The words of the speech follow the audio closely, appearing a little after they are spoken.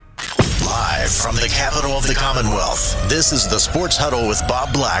Live from the capital of the Commonwealth, this is the Sports Huddle with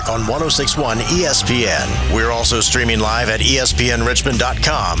Bob Black on 106.1 ESPN. We're also streaming live at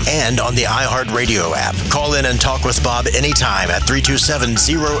espnrichmond.com and on the iHeartRadio app. Call in and talk with Bob anytime at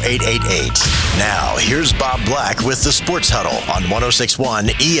 327-0888. Now, here's Bob Black with the Sports Huddle on 106.1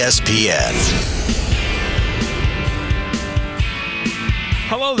 ESPN.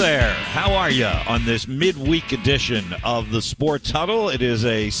 Hello there. How are you on this midweek edition of the Sports Huddle? It is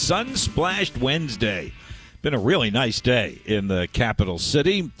a sun-splashed Wednesday. Been a really nice day in the capital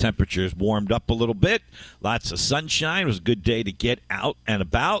city. Temperatures warmed up a little bit. Lots of sunshine. It was a good day to get out and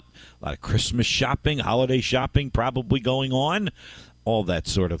about. A lot of Christmas shopping, holiday shopping probably going on. All that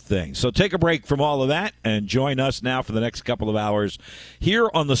sort of thing. So take a break from all of that and join us now for the next couple of hours here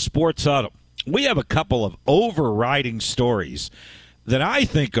on the Sports Huddle. We have a couple of overriding stories that I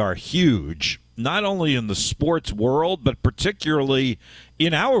think are huge, not only in the sports world, but particularly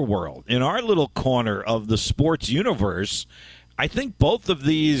in our world, in our little corner of the sports universe. I think both of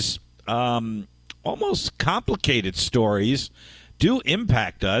these almost complicated stories do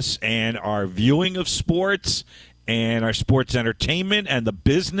impact us and our viewing of sports and our sports entertainment and the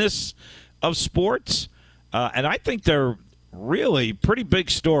business of sports. And I think they're really pretty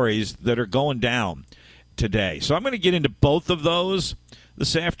big stories that are going down today. So I'm going to get into both of those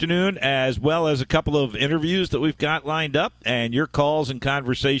this afternoon, as well as a couple of interviews that we've got lined up and your calls and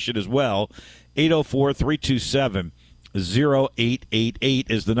conversation as well.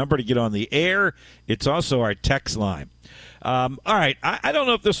 804-327-0888 is the number to get on the air. It's also our text line. All right, I don't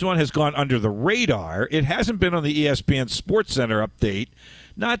know if this one has gone under the radar. It hasn't been on the ESPN Sports Center update.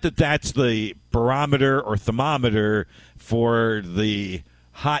 Not that that's the barometer or thermometer for the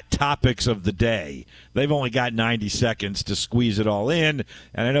hot topics of the day. They've only got 90 seconds to squeeze it all in.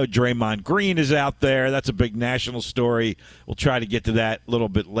 And I know Draymond Green is out there. That's a big national story. We'll try to get to that a little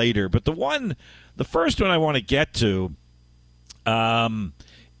bit later. But the first one I want to get to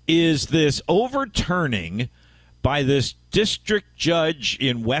is this overturning by this district judge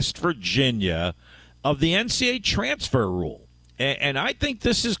in West Virginia of the NCAA transfer rule. And I think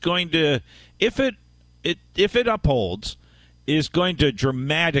this is going to, if it upholds, is going to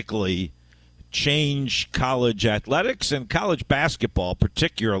dramatically change college athletics and college basketball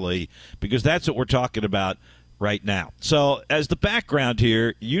particularly, because that's what we're talking about right now. So as the background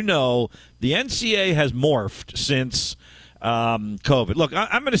here, you know the NCAA has morphed since COVID. Look,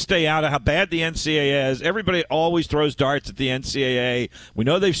 I'm going to stay out of how bad the NCAA is. Everybody always throws darts at the NCAA. We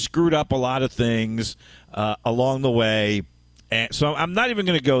know they've screwed up a lot of things along the way, and so I'm not even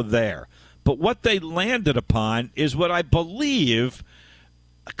going to go there. But what they landed upon is what I believe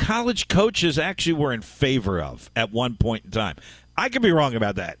college coaches actually were in favor of at one point in time. I could be wrong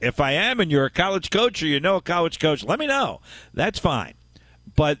about that. If I am and you're a college coach or you know a college coach, let me know. That's fine.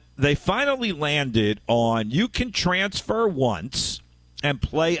 But they finally landed on you can transfer once and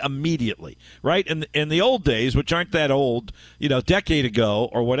play immediately, right? In the old days, which aren't that old, decade ago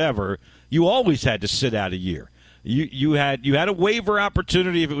or whatever, you always had to sit out a year. You had a waiver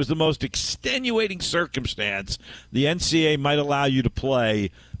opportunity if it was the most extenuating circumstance. The NCAA might allow you to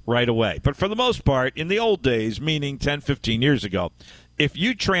play right away. But for the most part, in the old days, meaning 10, 15 years ago, if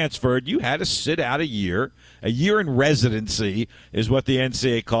you transferred, you had to sit out a year. A year in residency is what the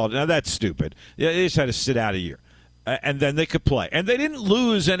NCAA called it. Now, that's stupid. They just had to sit out a year. And then they could play. And they didn't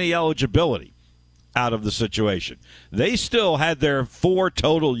lose any eligibility out of the situation. They still had their 4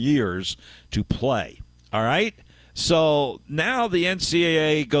 total years to play. All right? So now the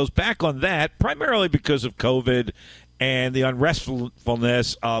NCAA goes back on that, primarily because of COVID and the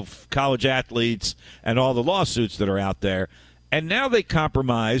unrestfulness of college athletes and all the lawsuits that are out there. And now they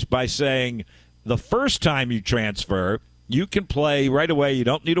compromise by saying the first time you transfer, you can play right away. You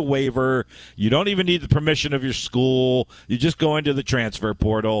don't need a waiver. You don't even need the permission of your school. You just go into the transfer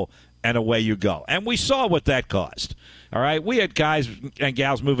portal, and away you go. And we saw what that caused. All right? We had guys and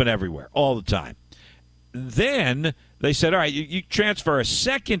gals moving everywhere all the time. Then they said, all right, you transfer a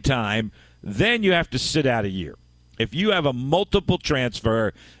second time, then you have to sit out a year. If you have a multiple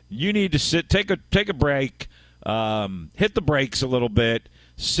transfer, you need to take a break, hit the brakes a little bit,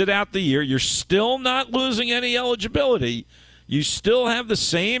 sit out the year. You're still not losing any eligibility. You still have the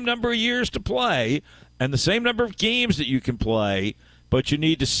same number of years to play and the same number of games that you can play, but you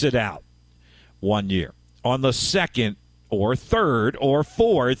need to sit out 1 year on the second or third or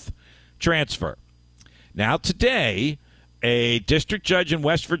fourth transfer. Now, today, a district judge in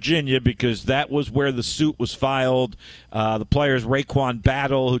West Virginia, because that was where the suit was filed, the players Raekwon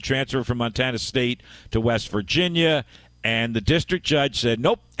Battle, who transferred from Montana State to West Virginia, and the district judge said,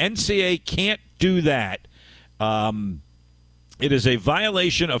 nope, NCAA can't do that. It is a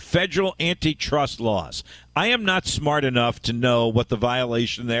violation of federal antitrust laws. I am not smart enough to know what the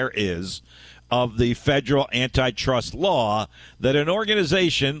violation there is of the federal antitrust law that an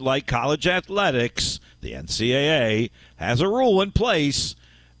organization like college athletics, the NCAA, has a rule in place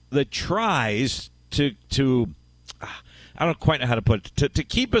that tries to I don't quite know how to put it, to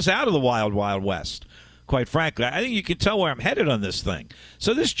keep us out of the wild, wild west, quite frankly. I think you can tell where I'm headed on this thing.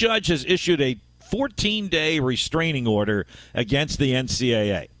 So this judge has issued a 14-day restraining order against the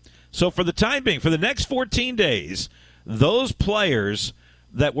NCAA. So for the time being, for the next 14 days, those players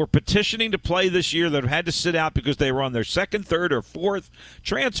that were petitioning to play this year that have had to sit out because they were on their second, third, or fourth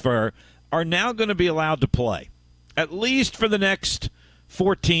transfer are now going to be allowed to play, at least for the next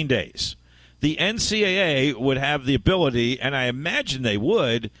 14 days. The NCAA would have the ability, and I imagine they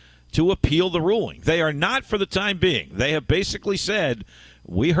would, to appeal the ruling. They are not for the time being. They have basically said,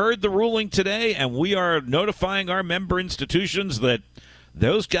 we heard the ruling today, and we are notifying our member institutions that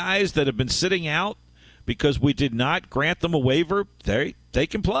those guys that have been sitting out because we did not grant them a waiver, they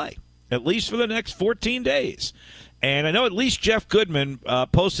can play, at least for the next 14 days. And I know at least Jeff Goodman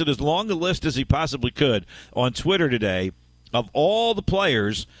posted as long a list as he possibly could on Twitter today of all the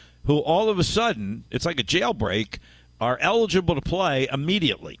players who all of a sudden, it's like a jailbreak, are eligible to play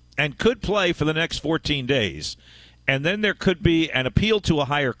immediately and could play for the next 14 days. And then there could be an appeal to a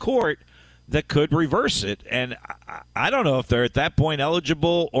higher court that could reverse it. And I don't know if they're at that point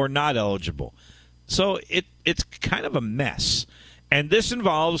eligible or not eligible. So it's kind of a mess. And this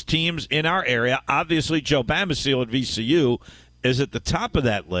involves teams in our area. Obviously, Joe Bamisile at VCU is at the top of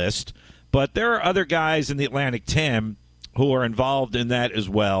that list. But there are other guys in the Atlantic 10 who are involved in that as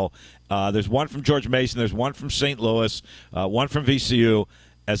well. There's one from George Mason. There's one from St. Louis, one from VCU,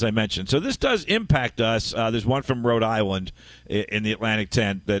 as I mentioned. So this does impact us. There's one from Rhode Island in the Atlantic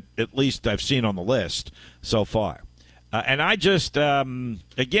 10 that at least I've seen on the list so far. And I just,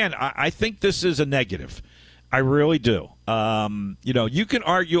 again, I think this is a negative. I really do. You can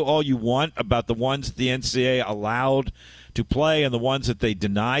argue all you want about the ones the NCAA allowed to play and the ones that they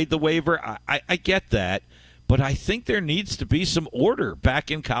denied the waiver. I get that. But I think there needs to be some order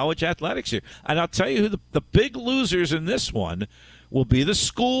back in college athletics here. And I'll tell you who the big losers in this one will be the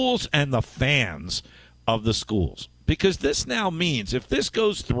schools and the fans of the schools. Because this now means if this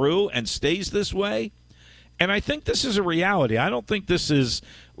goes through and stays this way, and I think this is a reality. I don't think this is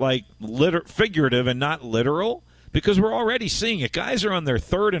like figurative and not literal, because we're already seeing it. Guys are on their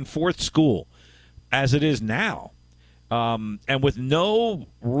third and fourth school as it is now. And with no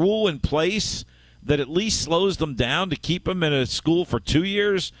rule in place that at least slows them down to keep them in a school for 2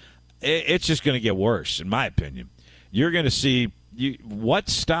 years, it's just going to get worse, in my opinion. You're going to see what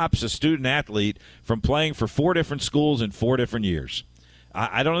stops a student athlete from playing for 4 different schools in 4 different years.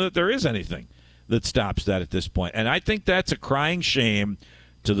 I don't know that there is anything that stops that at this point. And I think that's a crying shame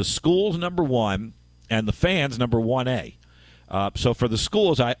to the schools, number one, and the fans, number 1A. So for the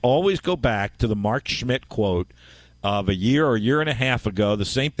schools, I always go back to the Mark Schmidt quote of a year or year and a half ago, the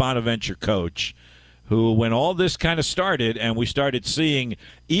St. Bonaventure coach, who, when all this kind of started and we started seeing,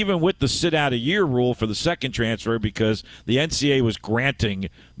 even with the sit-out-a-year rule for the second transfer, because the NCAA was granting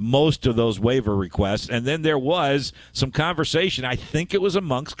most of those waiver requests, and then there was some conversation, I think it was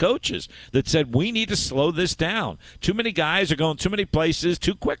amongst coaches, that said, we need to slow this down. Too many guys are going too many places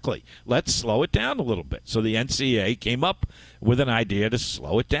too quickly. Let's slow it down a little bit. So the NCAA came up with an idea to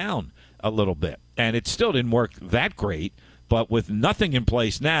slow it down a little bit. And it still didn't work that great, but with nothing in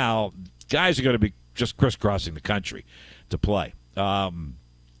place now, guys are going to be just crisscrossing the country to play. And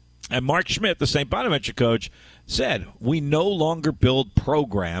Mark Schmidt, the St. Bonaventure coach, said, we no longer build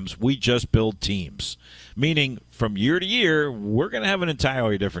programs, we just build teams. Meaning, from year to year, we're going to have an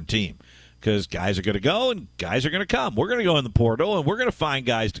entirely different team because guys are going to go and guys are going to come. We're going to go in the portal, and we're going to find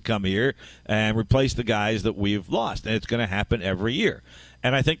guys to come here and replace the guys that we've lost. And it's going to happen every year.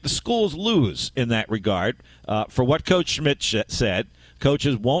 And I think the schools lose in that regard. For what Coach Schmidt said,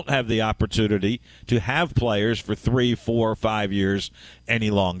 coaches won't have the opportunity to have players for 3, 4, 5 years any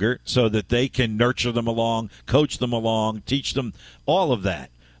longer so that they can nurture them along, coach them along, teach them all of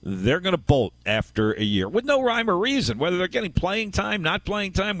that. They're going to bolt after a year with no rhyme or reason, whether they're getting playing time, not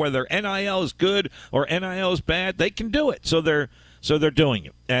playing time, whether NIL is good or NIL is bad. They can do it, so they're doing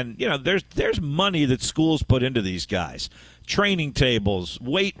it. And there's money that schools put into these guys. Training tables,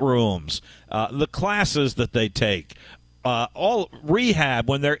 weight rooms, the classes that they take, all rehab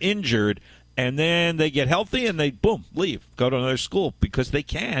when they're injured, and then they get healthy and they, boom, leave, go to another school because they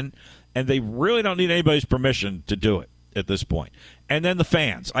can, and they really don't need anybody's permission to do it at this point. And then the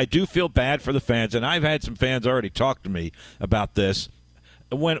fans. I do feel bad for the fans, and I've had some fans already talk to me about this.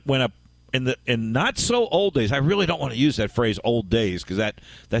 When in not so old days, I really don't want to use that phrase old days because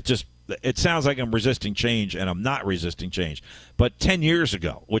that just it sounds like I'm resisting change, and I'm not resisting change. But 10 years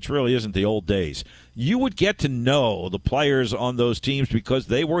ago, which really isn't the old days, you would get to know the players on those teams because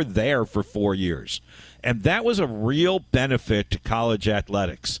they were there for 4 years. And that was a real benefit to college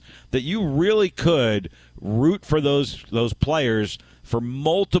athletics, that you really could root for those players for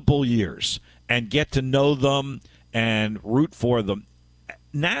multiple years and get to know them and root for them.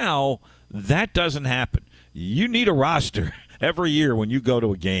 Now, that doesn't happen. You need a roster every year when you go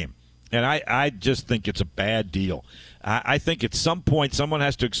to a game. And I just think it's a bad deal. I think at some point someone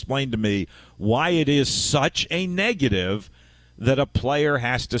has to explain to me why it is such a negative that a player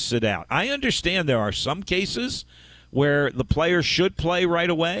has to sit out. I understand there are some cases where the player should play right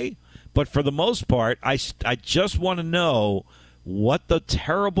away, but for the most part, I just want to know what the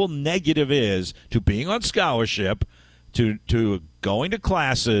terrible negative is to being on scholarship, to going to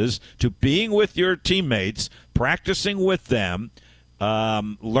classes, to being with your teammates, practicing with them,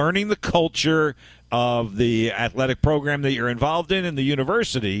 learning the culture of the athletic program that you're involved in the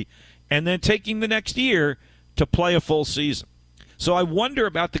university, and then taking the next year to play a full season. So I wonder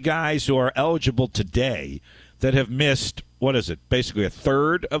about the guys who are eligible today that have missed, basically a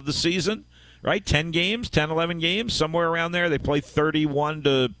third of the season, right? 10 games, 10, 11 games, somewhere around there. They play 31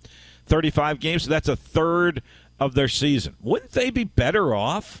 to 35 games, so that's a third of their season. Wouldn't they be better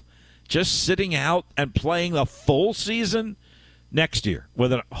off just sitting out and playing the full season next year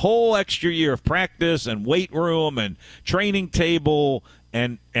with a whole extra year of practice and weight room and training table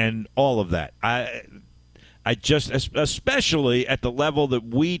and all of that? I just, especially at the level that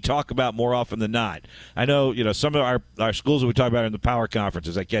we talk about more often than not. I know, some of our schools that we talk about are in the power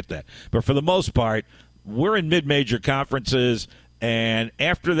conferences. I get that. But for the most part, we're in mid-major conferences, and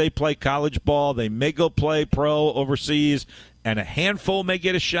after they play college ball, they may go play pro overseas, and a handful may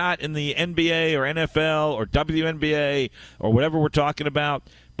get a shot in the NBA or NFL or WNBA or whatever we're talking about.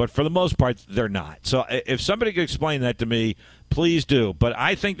 But for the most part, they're not. So if somebody could explain that to me, please do. But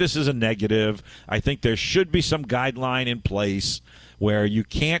I think this is a negative. I think there should be some guideline in place where you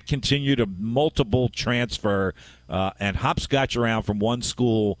can't continue to multiple transfer and hopscotch around from one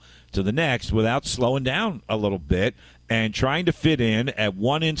school to the next without slowing down a little bit and trying to fit in at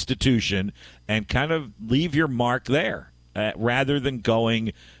one institution and kind of leave your mark there. Rather than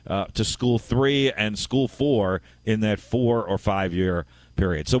going to school 3 and school 4 in that 4 or 5 year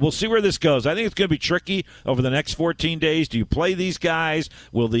period. So we'll see where this goes. I think it's going to be tricky over the next 14 days. Do you play these guys?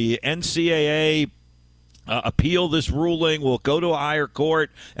 Will the NCAA appeal this ruling? Will it go to a higher court?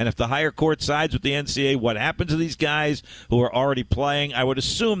 And if the higher court sides with the NCAA, what happens to these guys who are already playing? I would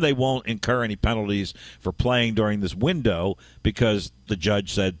assume they won't incur any penalties for playing during this window because the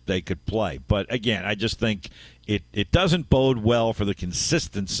judge said they could play. But again, I just think it doesn't bode well for the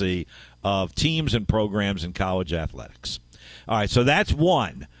consistency of teams and programs in college athletics. All right, so that's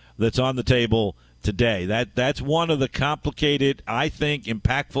one that's on the table today. That's one of the complicated, I think,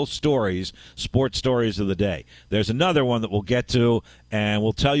 impactful stories, sports stories of the day. There's another one that we'll get to, and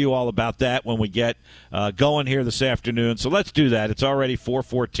we'll tell you all about that when we get going here this afternoon. So let's do that. It's already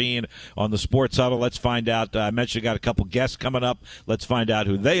 4:14 on the Sports Huddle. Let's find out. I mentioned we got a couple guests coming up. Let's find out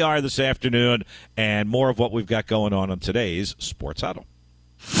who they are this afternoon and more of what we've got going on today's Sports Huddle.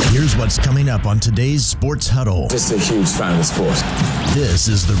 Here's what's coming up on today's Sports Huddle. Just a huge fan of the sport. This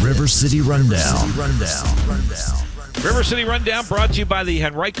is the River City Rundown. River City Rundown brought to you by the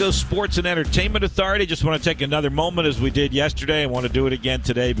Henrico Sports and Entertainment Authority. Just want to take another moment, as we did yesterday. I want to do it again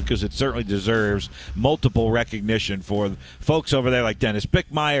today because it certainly deserves multiple recognition for folks over there like Dennis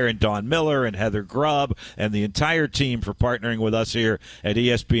Bickmeyer and Dawn Miller and Heather Grubb and the entire team for partnering with us here at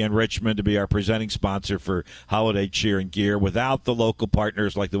ESPN Richmond to be our presenting sponsor for holiday cheer and gear. Without the local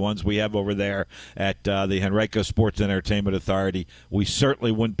partners like the ones we have over there at the Henrico Sports and Entertainment Authority, we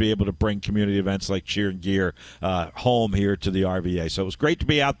certainly wouldn't be able to bring community events like cheer and gear home here to the RVA. So it was great to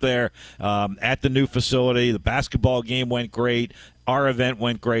be out there at the new facility. The basketball game went great. Our event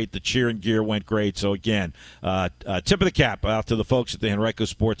went great. The cheer and gear went great. So, again, tip of the cap out to the folks at the Henrico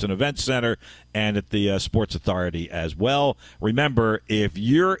Sports and Events Center and at the Sports Authority as well. Remember, if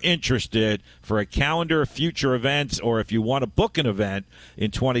you're interested for a calendar of future events or if you want to book an event in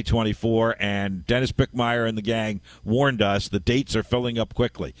 2024, and Dennis Bickmeyer and the gang warned us, the dates are filling up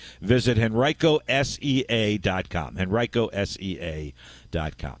quickly. Visit henricosea.com.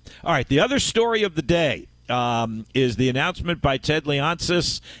 henricosea.com. All right, the other story of the day. is the announcement by Ted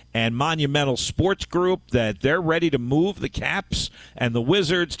Leonsis and Monumental Sports Group that they're ready to move the Caps and the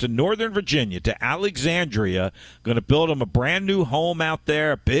Wizards to Northern Virginia, to Alexandria. Going to build them a brand new home out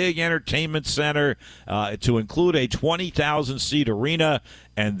there, a big entertainment center to include a 20,000-seat arena,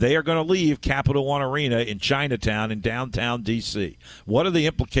 and they are going to leave Capital One Arena in Chinatown in downtown D.C. What are the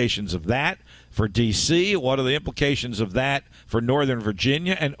implications of that for D.C.? What are the implications of that for Northern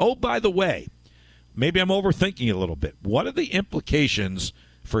Virginia? And, oh, by the way, maybe I'm overthinking a little bit. What are the implications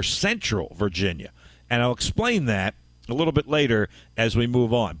for Central Virginia? And I'll explain that a little bit later as we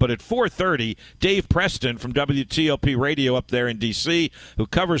move on. But at 4:30, Dave Preston from WTOP Radio up there in D.C., who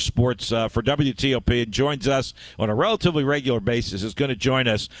covers sports for WTOP and joins us on a relatively regular basis, is going to join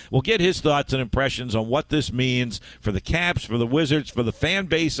us. We'll get his thoughts and impressions on what this means for the Caps, for the Wizards, for the fan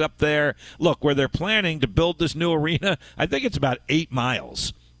base up there. Look, where they're planning to build this new arena, I think it's about 8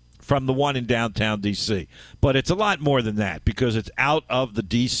 miles from the one in downtown D.C. But it's a lot more than that because it's out of the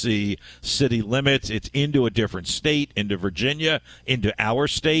D.C. city limits. It's into a different state, into Virginia, into our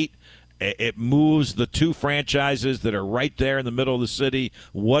state. It moves the two franchises that are right there in the middle of the city.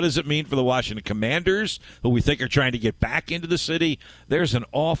 What does it mean for the Washington Commanders, who we think are trying to get back into the city? There's an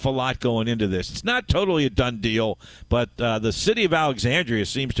awful lot going into this. It's not totally a done deal, but the city of Alexandria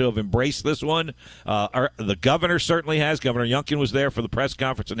seems to have embraced this one. The governor certainly has. Governor Youngkin was there for the press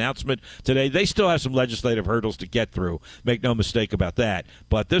conference announcement today. They still have some legislative hurdles to get through. Make no mistake about that.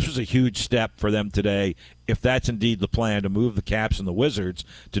 But this was a huge step for them today, if that's indeed the plan, to move the Caps and the Wizards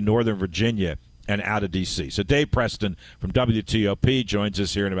to Northern Virginia and out of D.C. So Dave Preston from WTOP joins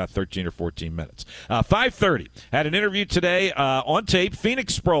us here in about 13 or 14 minutes. 5:30, had an interview today on tape.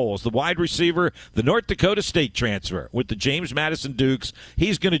 Phoenix Sproles, the wide receiver, the North Dakota State transfer with the James Madison Dukes.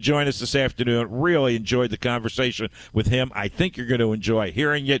 He's going to join us this afternoon. Really enjoyed the conversation with him. I think you're going to enjoy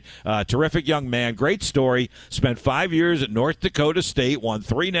hearing it. Terrific young man, great story. Spent 5 years at North Dakota State, won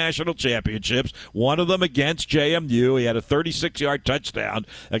 3 national championships, one of them against JMU. He had a 36-yard touchdown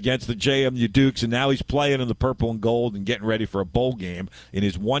against the JMU Dukes, and now he's playing in the purple and gold and getting ready for a bowl game in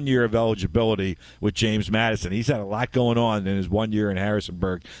his 1 year of eligibility with James Madison. He's had a lot going on in his 1 year in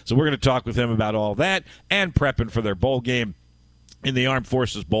Harrisonburg. So we're going to talk with him about all that and prepping for their bowl game in the Armed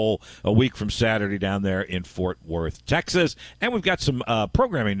Forces Bowl a week from Saturday down there in Fort Worth, Texas. And we've got some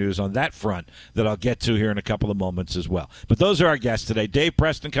programming news on that front that I'll get to here in a couple of moments as well. But those are our guests today. Dave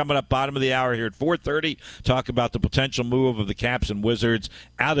Preston coming up bottom of the hour here at 4:30. Talk about the potential move of the Caps and Wizards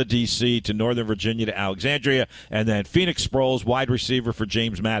out of D.C. to Northern Virginia to Alexandria. And then Phoenix Sproles, wide receiver for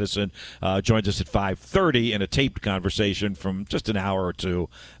James Madison, joins us at 5:30 in a taped conversation from just an hour or two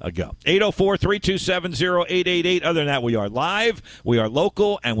ago. 804-327-0888. Other than that, we are live. We are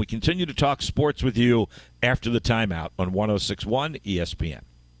local, and we continue to talk sports with you after the timeout on 106.1 ESPN.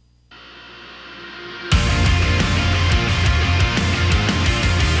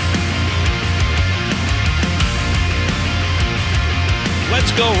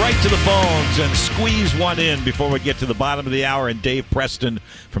 Let's go right to the phones and squeeze one in before we get to the bottom of the hour. And Dave Preston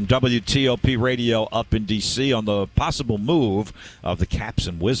from WTOP Radio up in D.C. on the possible move of the Caps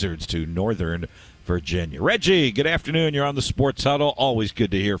and Wizards to Northern Virginia. Reggie, good afternoon. You're on the Sports Huddle. Always good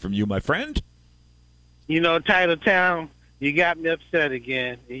to hear from you, my friend. You know, Title Town, you got me upset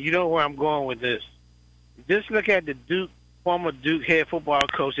again. And you know where I'm going with this. Just look at the former Duke head football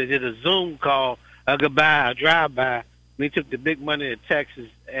coach that did a Zoom call, a goodbye, a drive-by, when he took the big money to Texas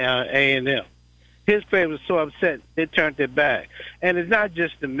A&M. His players were so upset, they turned their back. And it's not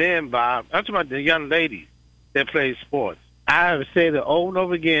just the men, Bob. I'm talking about the young ladies that play sports. I have said it over and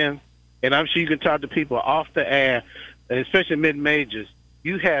over again, and I'm sure you can talk to people off the air, especially mid-majors.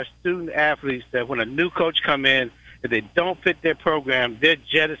 You have student-athletes that when a new coach come in, if they don't fit their program, they're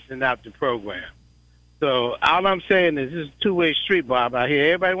jettisoning out the program. So all I'm saying is this is a two-way street, Bob, out here.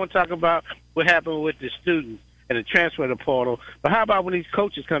 Everybody want to talk about what happened with the students and the transfer to the portal. But how about when these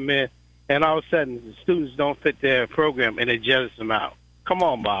coaches come in and all of a sudden the students don't fit their program and they jettison them out? Come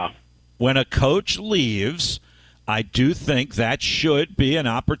on, Bob. When a coach leaves, I do think that should be an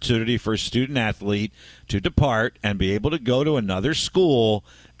opportunity for a student-athlete to depart and be able to go to another school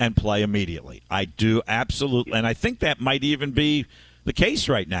and play immediately. I do absolutely, and I think that might even be the case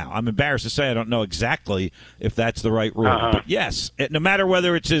right now. I'm embarrassed to say I don't know exactly if that's the right rule. But yes, no matter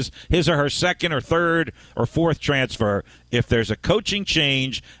whether it's his or her second or third or fourth transfer, if there's a coaching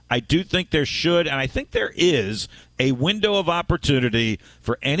change, I do think there should, and I think there is, a window of opportunity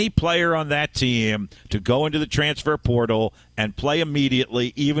for any player on that team to go into the transfer portal and play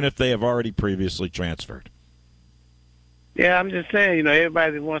immediately, even if they have already previously transferred. Yeah, I'm just saying, you know,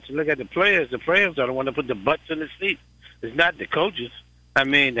 everybody wants to look at the players. The players are the one to put the butts in the seats. It's not the coaches. I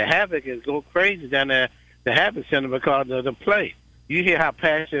mean, the havoc is go crazy down there the Happy Center because of the play. You hear how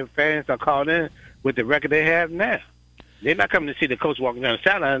passionate fans are called in with the record they have now. They're not coming to see the coach walking down the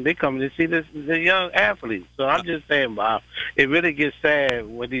sideline. They're coming to see the young athletes. So I'm just saying, Bob, it really gets sad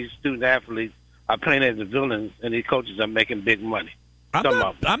when these student athletes are playing as the villains and these coaches are making big money.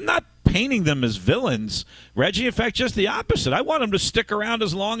 I'm not painting them as villains, Reggie. In fact, just the opposite. I want them to stick around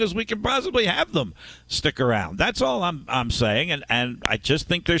as long as we can possibly have them stick around. That's all I'm saying, and I just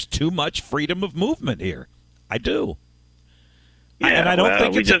think there's too much freedom of movement here. I do. Yeah, and I don't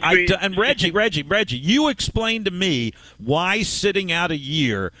think it's and Reggie, you explain to me why sitting out a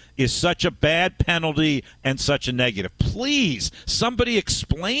year is such a bad penalty and such a negative. Please, somebody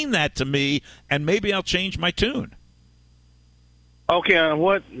explain that to me, and maybe I'll change my tune. Okay, on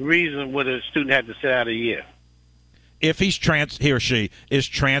what reason would a student have to sit out a year? If he or she is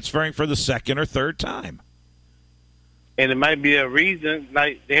transferring for the second or third time. And it might be a reason,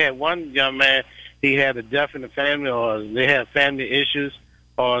 like they had one young man, he had a death in the family, or they had family issues,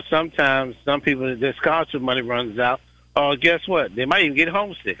 or sometimes some people, their scholarship money runs out, or guess what? They might even get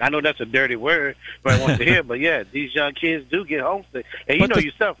homesick. I know that's a dirty word, but I want to hear. But yeah, these young kids do get homesick, and you know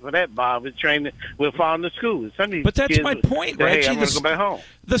yourself for that, Bob. With training, we're following the schools. But that's my point, Reggie. Hey, I want to go back home.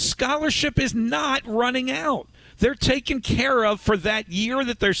 The scholarship is not running out. They're taken care of for that year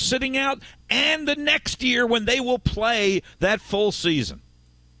that they're sitting out, and the next year when they will play that full season.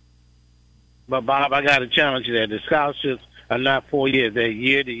 But Bob, I got to challenge you there. The scholarships are not 4 years; they're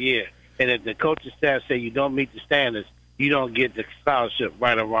year to year. And if the coaching staff say you don't meet the standards, you don't get the scholarship,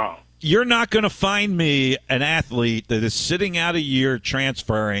 right or wrong. You're not going to find me an athlete that is sitting out a year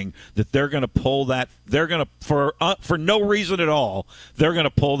transferring that they're going to pull that. They're going to for no reason at all. They're going to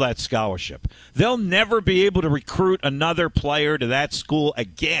pull that scholarship. They'll never be able to recruit another player to that school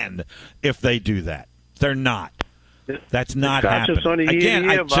again if they do that. They're not. That's not happening. Again,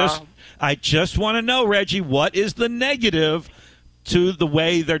 I just want to know, Reggie, what is the negative to the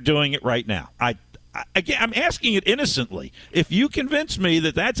way they're doing it right now? Again, I'm asking it innocently. If you convince me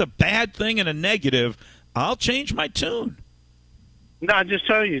that that's a bad thing and a negative, I'll change my tune. No, I just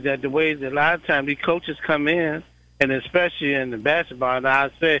tell you that the way that a lot of times these coaches come in, and especially in the basketball, and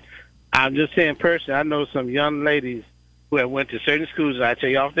I'm just saying personally, I know some young ladies who have went to certain schools, I tell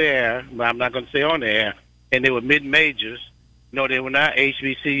you off the air, but I'm not going to say on the air, and they were mid-majors. No, they were not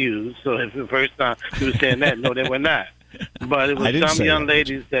HBCUs. So it's the first time you were saying that. No, they were not. But it was some young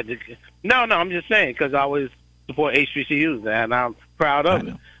ladies that no, I'm just saying because I always support HBCUs, and I'm proud of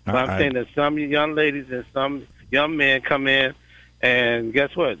it. But I'm saying that some young ladies and some young men come in, and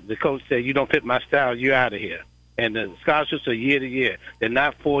guess what? The coach said, you don't fit my style, you're out of here. And the scholarships are year to year. They're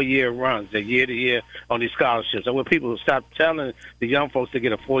not 4-year runs. They're year to year on these scholarships. I want people to stop telling the young folks to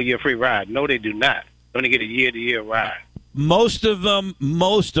get a 4-year free ride. No, they do not. They only get a year-to-year ride. Most of them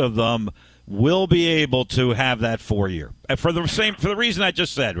will be able to have that 4-year for the reason I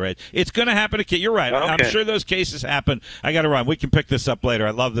just said. Right, it's going to happen to kids. You're right. Okay. I'm sure those cases happen. I got to run. We can pick this up later.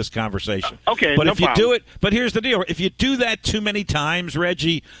 I love this conversation. Okay, but no if you problem. do it, but here's the deal: if you do that too many times,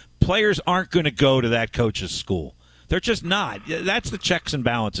 Reggie, players aren't going to go to that coach's school. They're just not. That's the checks and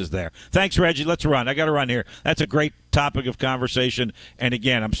balances there. Thanks, Reggie. Let's run. I got to run here. That's a great topic of conversation. And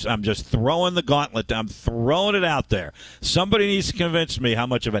again, I'm just throwing the gauntlet. I'm throwing it out there. Somebody needs to convince me how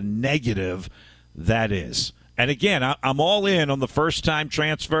much of a negative that is. And again, I'm all in on the first-time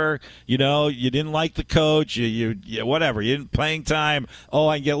transfer. You know, you didn't like the coach. You whatever. You didn't playing time. Oh,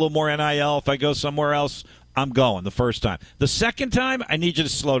 I can get a little more NIL if I go somewhere else. I'm going the first time. The second time, I need you to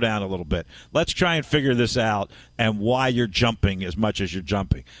slow down a little bit. Let's try and figure this out and why you're jumping as much as you're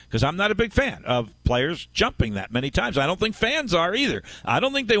jumping. Because I'm not a big fan of players jumping that many times. I don't think fans are either. I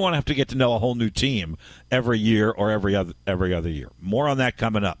don't think they want to have to get to know a whole new team every year or every other year. More on that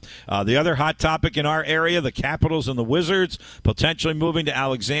coming up. The other hot topic in our area, the Capitals and the Wizards potentially moving to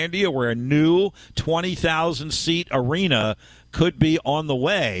Alexandria, where a new 20,000-seat arena could be on the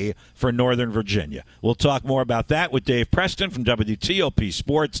way for Northern Virginia. We'll talk more about that with Dave Preston from WTOP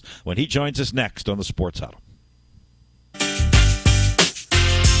Sports when he joins us next on the Sports Huddle.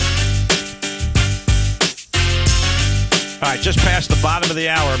 All right, just past the bottom of the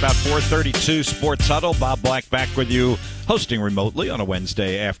hour, about 4:32, Sports Huddle. Bob Black back with you, hosting remotely on a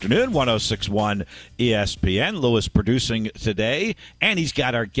Wednesday afternoon, 106.1 ESPN. Lewis producing today, and he's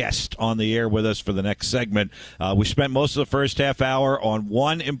got our guest on the air with us for the next segment. We spent most of the first half hour on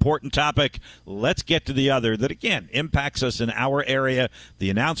one important topic. Let's get to the other that, again, impacts us in our area. The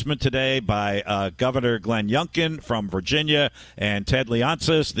announcement today by Governor Glenn Youngkin from Virginia and Ted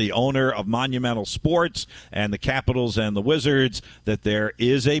Leonsis, the owner of Monumental Sports and the Capitals and the Wizards that there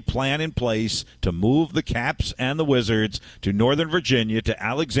is a plan in place to move the Caps and the Wizards to Northern Virginia, to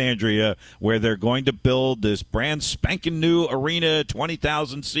Alexandria, where they're going to build this brand spanking new arena,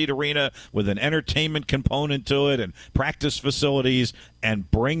 20,000-seat arena with an entertainment component to it and practice facilities,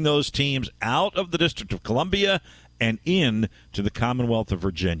 and bring those teams out of the District of Columbia and in to the Commonwealth of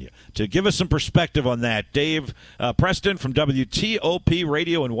Virginia. To give us some perspective on that, Dave Preston from WTOP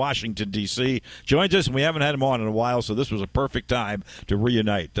Radio in Washington, D.C. joins us, and we haven't had him on in a while, so this was a perfect time to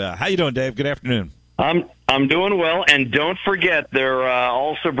reunite. How you doing, Dave? Good afternoon. I'm doing well, and don't forget they're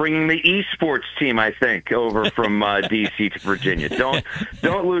also bringing the esports team, I think, over from D.C. to Virginia.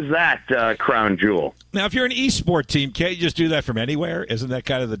 Don't lose that crown jewel. Now, if you're an esport team, can't you just do that from anywhere? Isn't that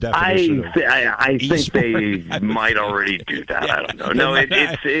kind of the definition? I think they might already do that. Yeah. I don't know. No,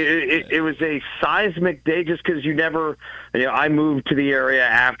 it was a seismic day just because I moved to the area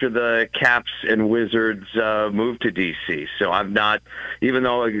after the Caps and Wizards moved to D.C. So I'm not, even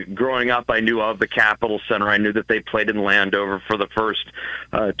though growing up I knew of the Capitol Center, I knew that they played in Landover for the first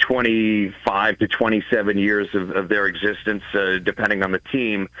 25 to 27 years of their existence, depending on the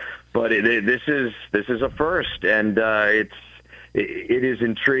team. But this is a first, and it is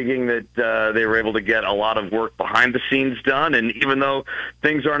intriguing that they were able to get a lot of work behind the scenes done. And even though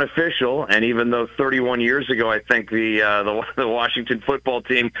things aren't official, and even though 31 years ago I think the Washington football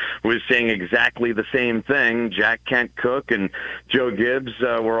team was saying exactly the same thing, Jack Kent Cooke and Joe Gibbs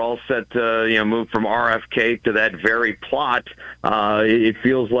were all set to move from RFK to that very plot. It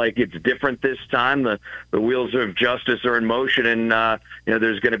feels like it's different this time. The wheels of justice are in motion, and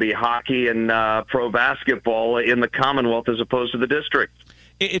there's going to be hockey and pro basketball in the Commonwealth as opposed to the district.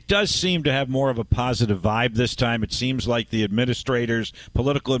 It does seem to have more of a positive vibe this time. It seems like the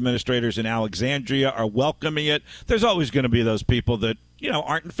political administrators in Alexandria are welcoming it. There's always going to be those people that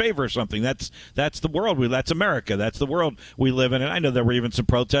aren't in favor of something. That's the world. That's America. That's the world we live in. And I know there were even some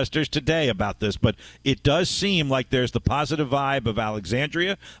protesters today about this, but it does seem like there's the positive vibe of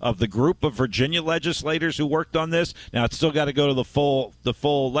Alexandria, of the group of Virginia legislators who worked on this. Now it's still got to go to the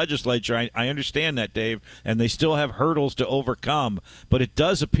full legislature. I understand that, Dave, and they still have hurdles to overcome. But it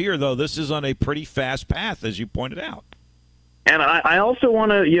does appear, though, this is on a pretty fast path, as you pointed out. And I also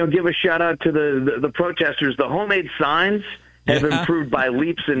want to give a shout out to the protesters. The homemade signs have improved by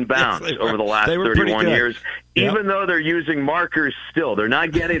leaps and bounds over the last 31 years. Yep. Even though they're using markers, still they're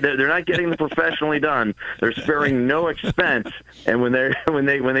not getting them professionally done. They're sparing no expense. And when they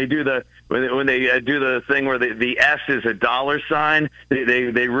do the thing where the S is a dollar sign,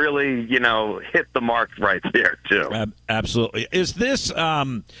 they really hit the mark right there too. Absolutely. Is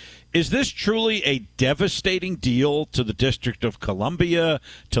this truly a devastating deal to the District of Columbia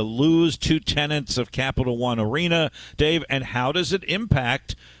to lose two tenants of Capital One Arena, Dave? And how does it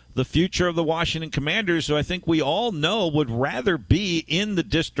impact the future of the Washington Commanders, who I think we all know would rather be in the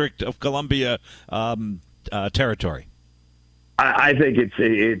District of Columbia territory? I think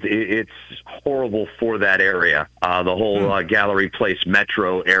it's horrible for that area, the whole Gallery Place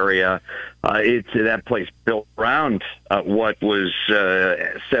metro area. It's that place built around what was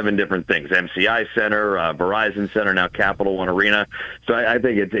 7 different things: MCI Center, Verizon Center, now Capital One Arena. So I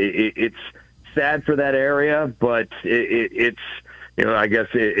think it's sad for that area, but it's I guess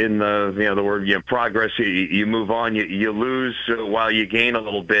in the word progress, you move on, you lose while you gain a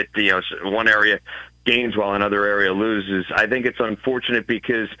little bit. One area gains while another area loses. I think it's unfortunate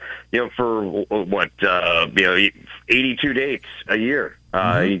because for 82 dates a year.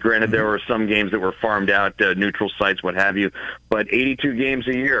 Granted, there were some games that were farmed out, neutral sites, what have you, but 82 games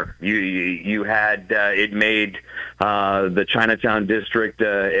a year. You had it made the Chinatown district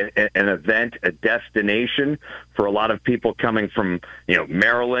an event, a destination for a lot of people coming from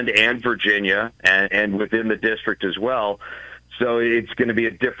Maryland and Virginia and within the district as well. So it's going to be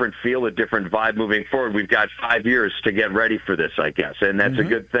a different feel, a different vibe moving forward. We've got 5 years to get ready for this, I guess. And that's a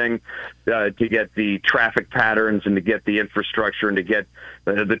good thing to get the traffic patterns and to get the infrastructure and to get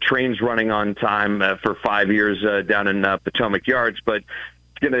the trains running on time for 5 years down in Potomac Yards. But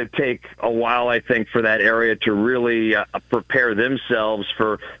it's going to take a while, I think, for that area to really prepare themselves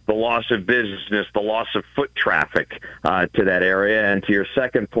for the loss of business, the loss of foot traffic to that area. And to your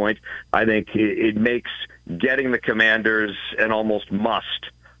second point, I think it makes getting the Commanders an almost must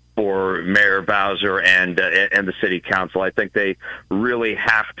for Mayor Bowser and the City Council. I think they really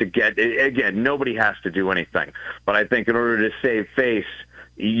have to get, again, nobody has to do anything, but I think in order to save face,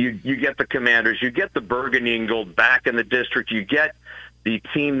 you get the Commanders, you get the Burgundy and Gold back in the district, you get the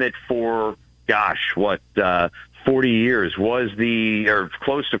team that for, 40 years was or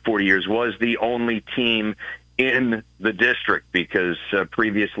close to 40 years was the only team in the district, because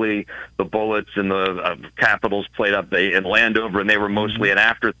previously the Bullets and the Capitals played up in Landover, and they were mostly an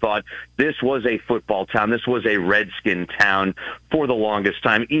afterthought. This was a football town. This was a Redskin town for the longest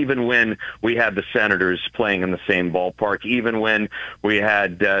time, even when we had the Senators playing in the same ballpark, even when we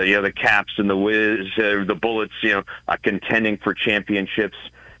had the Caps and the Wiz, the Bullets, contending for championships.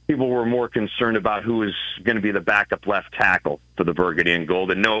 People were more concerned about who was going to be the backup left tackle for the Burgundy and Gold.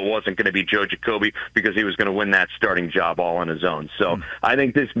 And no, it wasn't going to be Joe Jacoby, because he was going to win that starting job all on his own. So I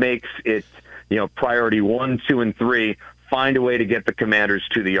think this makes it, priority 1, 2, and 3, find a way to get the Commanders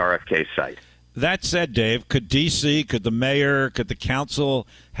to the RFK site. That said, Dave, could D.C., could the mayor, could the council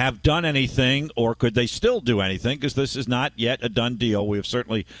have done anything, or could they still do anything? Because this is not yet a done deal. We have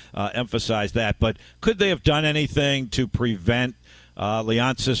certainly emphasized that. But could they have done anything to prevent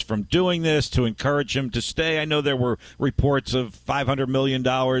Leonsis from doing this, to encourage him to stay? I know there were reports of $500 million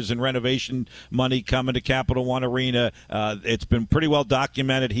in renovation money coming to Capital One Arena. It's been pretty well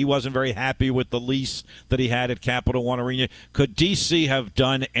documented. He wasn't very happy with the lease that he had at Capital One Arena. Could D.C. have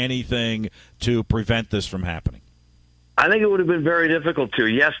done anything to prevent this from happening? I think it would have been very difficult to.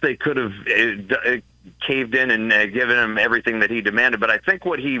 Yes, they could have caved in and given him everything that he demanded, but I think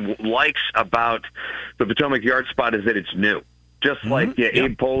what he likes about the Potomac Yard spot is that it's new. Just like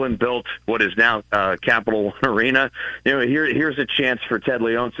Abe Poland built what is now Capital One Arena, here's a chance for Ted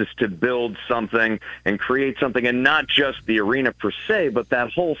Leonsis to build something and create something, and not just the arena per se, but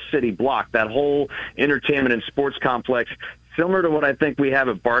that whole city block, that whole entertainment and sports complex, similar to what I think we have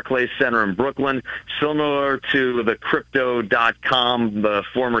at Barclays Center in Brooklyn, similar to the Crypto.com, the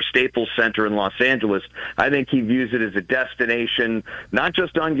former Staples Center in Los Angeles. I think he views it as a destination, not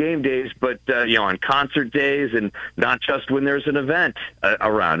just on game days, but on concert days, and not just when there's an event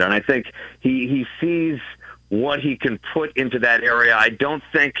around. And I think he sees what he can put into that area. I don't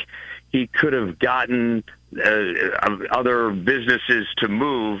think he could have gotten other businesses to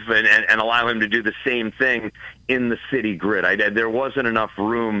move and allow him to do the same thing in the city grid. There wasn't enough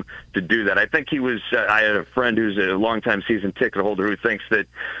room to do that. I think he was. I had a friend who's a longtime season ticket holder who thinks that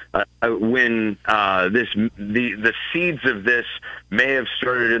when the seeds of this may have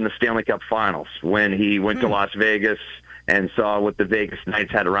started in the Stanley Cup Finals, when he went to Las Vegas and saw what the Vegas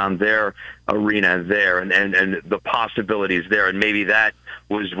Knights had around their arena there, and the possibilities there, and maybe that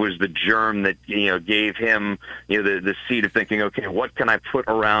was the germ that gave him the seed of thinking, okay, what can I put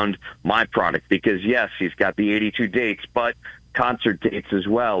around my product? Because yes, he's got the 82 dates, but concert dates as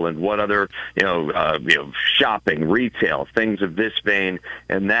well, and what other shopping, retail, things of this vein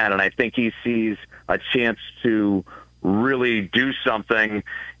and that. And I think he sees a chance to really do something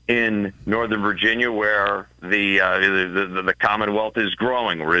in Northern Virginia, where the Commonwealth is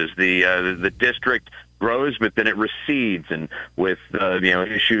growing, whereas the district grows, but then it recedes, and with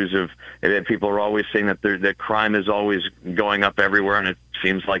issues of people are always saying that crime is always going up everywhere, and it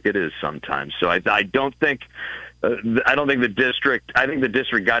seems like it is sometimes. So I don't think the district. I think the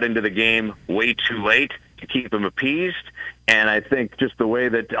district got into the game way too late to keep him appeased, and I think just the way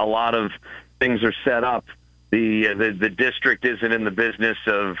that a lot of things are set up, the district isn't in the business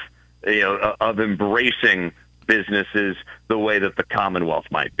of embracing businesses the way that the Commonwealth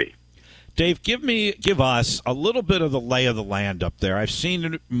might be. Dave, give us a little bit of the lay of the land up there. I've seen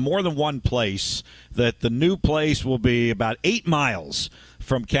in more than one place that the new place will be about 8 miles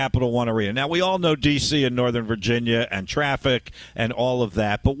from Capital One Arena. Now, we all know D.C. and Northern Virginia and traffic and all of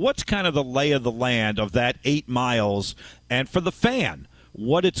that, but what's kind of the lay of the land of that 8 miles, and for the fan,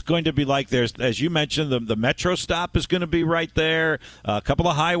 what it's going to be like? There's, as you mentioned, the metro stop is going to be right there. A couple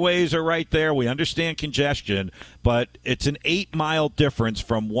of highways are right there. We understand congestion, but it's an 8 mile difference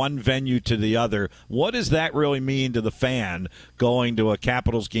from one venue to the other. What does that really mean to the fan going to a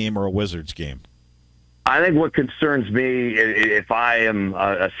Capitals game or a Wizards game? I think what concerns me, if I am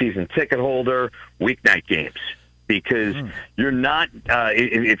a season ticket holder, weeknight games. Because you're not,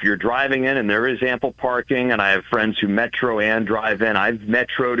 if you're driving in and there is ample parking, and I have friends who metro and drive in. I've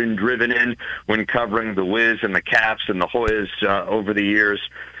metroed and driven in when covering the Wiz and the Caps and the Hoyas over the years.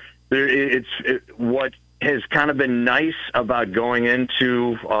 What has kind of been nice about going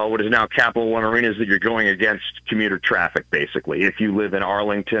into what is now Capital One Arena is that you're going against commuter traffic, basically. If you live in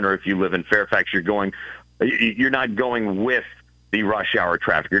Arlington or if you live in Fairfax, you're not going with the rush hour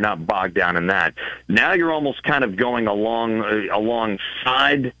traffic. You're not bogged down in that. Now you're almost kind of going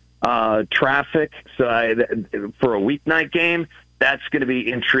alongside traffic. So for a weeknight game, that's going to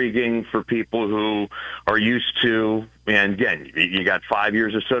be intriguing for people who are used to, and again, you got 5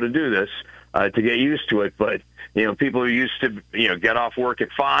 years or so to do this, to get used to it. But people are used to get off work at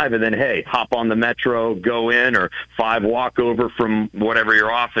 5 and then hop on the metro, go in, or 5 walk over from whatever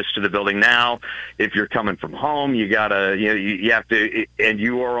your office to the building. Now, if you're coming from home, you gotta you have to, and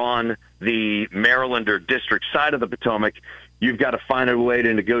you are on the Maryland or district side of the Potomac. You've got to find a way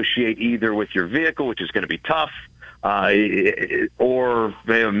to negotiate either with your vehicle, which is going to be tough, or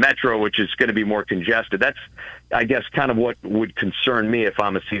metro, which is going to be more congested. That's, I guess, kind of what would concern me if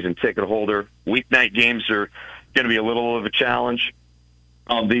I'm a season ticket holder. Weeknight games are going to be a little of a challenge.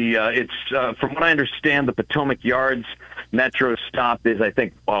 It's from what I understand, the Potomac Yards metro stop is, I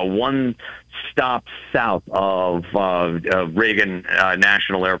think, one stop south of Reagan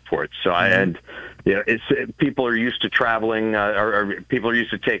National Airport. So people are used to traveling, or people are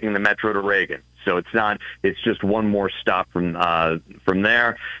used to taking the metro to Reagan. So it's just one more stop from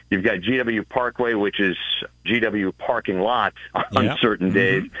there. You've got GW Parkway, which is GW parking lot on certain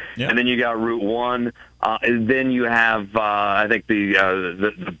days. Yep. And then you got Route 1. And then you have, I think the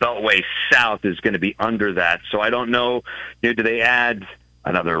Beltway South is going to be under that. So I don't know, do they add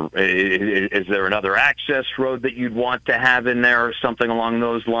another, is there another access road that you'd want to have in there or something along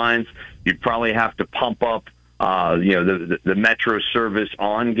those lines? You'd probably have to pump up the metro service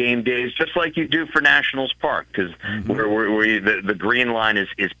on game days, just like you do for Nationals Park, because the Green Line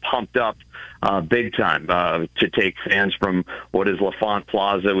is pumped up big time to take fans from what is LaFont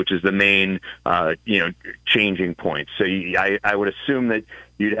Plaza, which is the main changing point. So I would assume that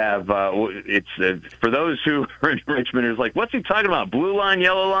you'd have for those who are in Richmond who's like, what's he talking about? Blue line,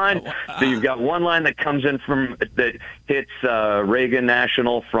 yellow line? So you've got one line that comes in that hits Reagan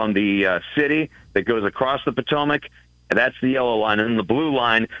National from the city, that goes across the Potomac. That's the yellow line. And then the blue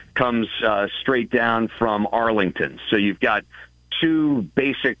line comes straight down from Arlington. So you've got two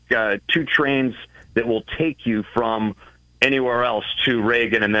trains that will take you from anywhere else to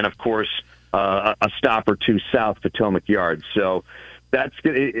Reagan, and then, of course, a stop or two south Potomac Yards. So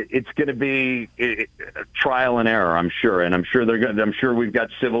it's going to be trial and error, I'm sure, and I'm sure we've got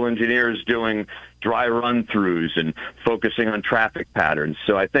civil engineers doing dry run-throughs and focusing on traffic patterns.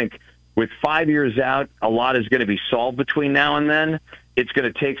 So I think with 5 years out, a lot is going to be solved between now and then. It's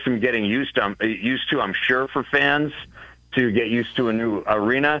going to take some getting used to, I'm sure, for fans to get used to a new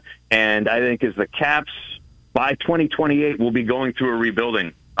arena. And I think as the Caps, by 2028, will be going through a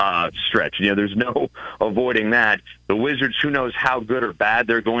rebuilding stretch. There's no avoiding that. The Wizards, who knows how good or bad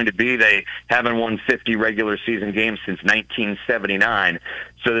they're going to be. They haven't won 50 regular season games since 1979.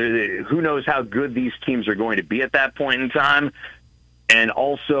 So who knows how good these teams are going to be at that point in time. And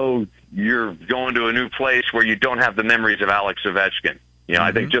also, you're going to a new place where you don't have the memories of Alex Ovechkin.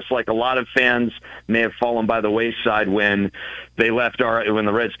 I think just like a lot of fans may have fallen by the wayside when the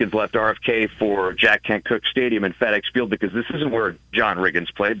Redskins left RFK for Jack Kent Cooke Stadium in FedEx Field, because this isn't where John Riggins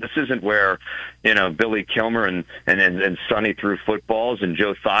played. This isn't where Billy Kilmer and Sonny threw footballs, and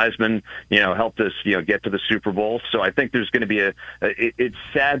Joe Theismann helped us get to the Super Bowl. So I think there's going to be it's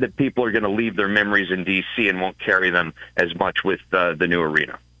sad that people are going to leave their memories in D.C. and won't carry them as much with the new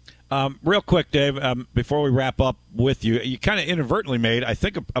arena. Real quick, Dave, before we wrap up with you, you kind of inadvertently made, I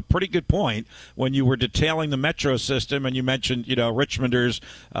think, a pretty good point when you were detailing the metro system, and you mentioned, Richmonders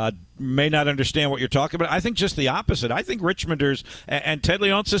may not understand what you're talking about. I think just the opposite. I think Richmonders, and Ted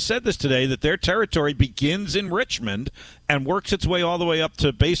Leonsis said this today, that their territory begins in Richmond and works its way all the way up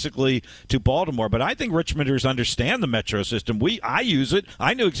to basically to Baltimore. But I think Richmonders understand the metro system. I use it.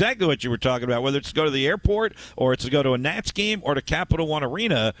 I knew exactly what you were talking about, whether it's to go to the airport or it's to go to a Nats game or to Capital One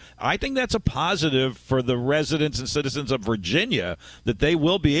Arena. I think that's a positive for the residents and citizens of Virginia, that they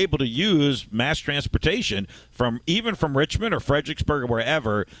will be able to use mass transportation even from Richmond or Fredericksburg or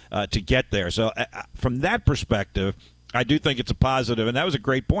wherever to get there. So from that perspective, I do think it's a positive, and that was a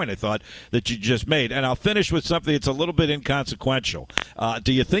great point, I thought, that you just made. And I'll finish with something that's a little bit inconsequential.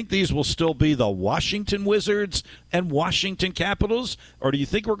 Do you think these will still be the Washington Wizards and Washington Capitals, or do you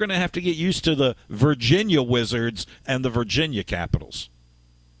think we're going to have to get used to the Virginia Wizards and the Virginia Capitals?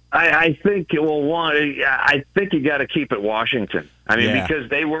 I think I think you got to keep it Washington. I mean, because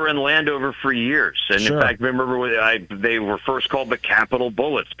they were in Landover for years, and in fact, remember they were first called the Capitol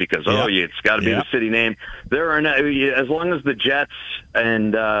Bullets because it's got to be the city name. There are as long as the Jets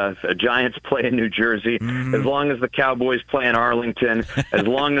and Giants play in New Jersey, as long as the Cowboys play in Arlington, as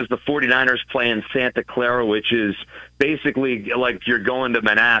long as the 49ers play in Santa Clara, which is basically like you're going to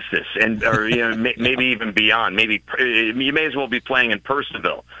Manassas, or maybe even beyond. Maybe you may as well be playing in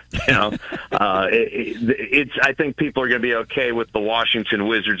Purcellville. I think people are going to be okay with the Washington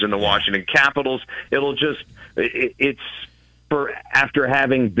Wizards and the Washington Capitals. It's for after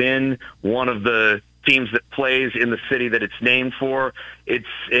having been one of the teams that plays in the city that it's named for.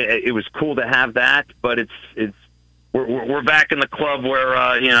 It was cool to have that, but we're back in the club where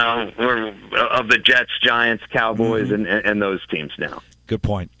we're of the Jets, Giants, Cowboys, and those teams now. Good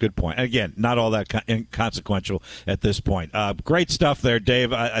point. Good point. Again, not all that inconsequential at this point. Great stuff there,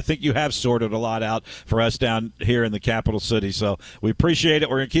 Dave. I think you have sorted a lot out for us down here in the capital city, so we appreciate it.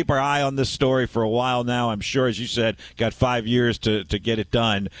 We're going to keep our eye on this story for a while now. I'm sure, as you said, got 5 years to get it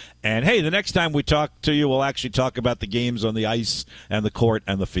done. And, hey, the next time we talk to you, we'll actually talk about the games on the ice and the court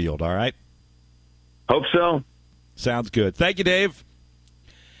and the field, all right? Hope so. Sounds good. Thank you, Dave.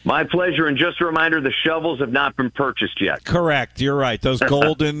 My pleasure, and just a reminder, the shovels have not been purchased yet. Correct. You're right. Those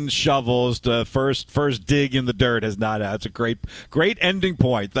golden shovels, the first dig in the dirt has not. That's a great ending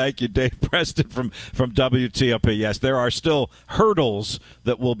point. Thank you, Dave Preston from WTOP. Yes, there are still hurdles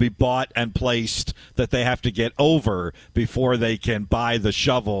that will be bought and placed that they have to get over before they can buy the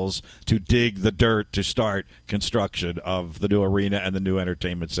shovels to dig the dirt to start construction of the new arena and the new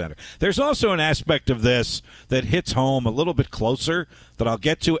entertainment center. There's also an aspect of this that hits home a little bit closer that I'll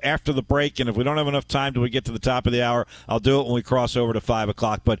get to after the break, and if we don't have enough time till we get to the top of the hour, I'll do it when we cross over to 5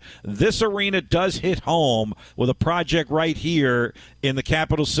 o'clock. But this arena does hit home with a project right here in the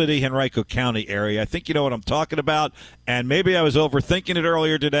capital city, Henrico County area. I think you know what I'm talking about, and maybe I was overthinking it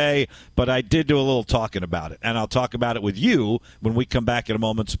earlier today, but I did do a little talking about it, and I'll talk about it with you when we come back in a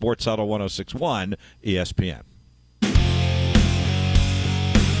moment. Sports Huddle 106.1 ESPN.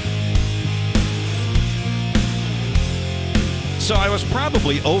 So I was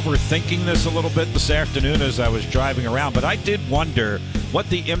probably overthinking this a little bit this afternoon as I was driving around, but I did wonder what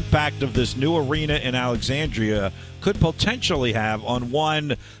the impact of this new arena in Alexandria could potentially have on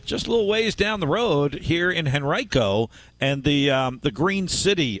one just a little ways down the road here in Henrico and the Green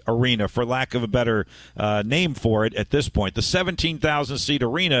City Arena, for lack of a better name for it at this point. The 17,000-seat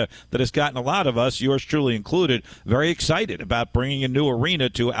arena that has gotten a lot of us, yours truly included, very excited about bringing a new arena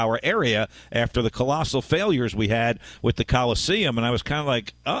to our area after the colossal failures we had with the Coliseum. And I was kind of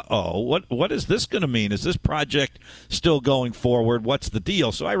like, what is this going to mean? Is this project still going forward? What's the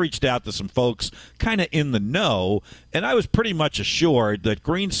deal? So I reached out to some folks kind of in the know, and I was pretty much assured that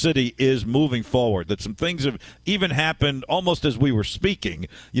Green City is moving forward, that some things have even happened almost as we were speaking,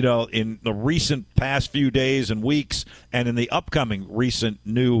 in the recent past few days and weeks and in the upcoming recent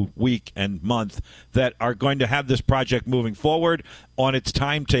new week and month that are going to have this project moving forward on its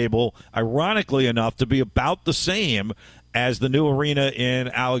timetable, ironically enough, to be about the same as the new arena in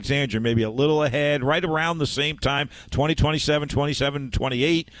Alexandria, maybe a little ahead, right around the same time, 2027,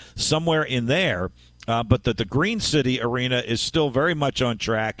 28, somewhere in there. But that the Green City Arena is still very much on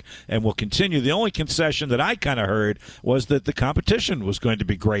track and will continue. The only concession that I kind of heard was that the competition was going to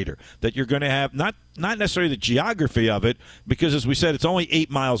be greater, that you're going to have not necessarily the geography of it, because, as we said, it's only 8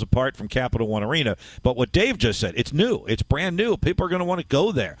 miles apart from Capital One Arena. But what Dave just said, it's new. It's brand new. People are going to want to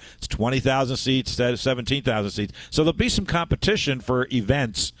go there. It's 20,000 seats instead of 17,000 seats. So there'll be some competition for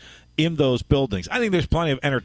events in those buildings. I think there's plenty of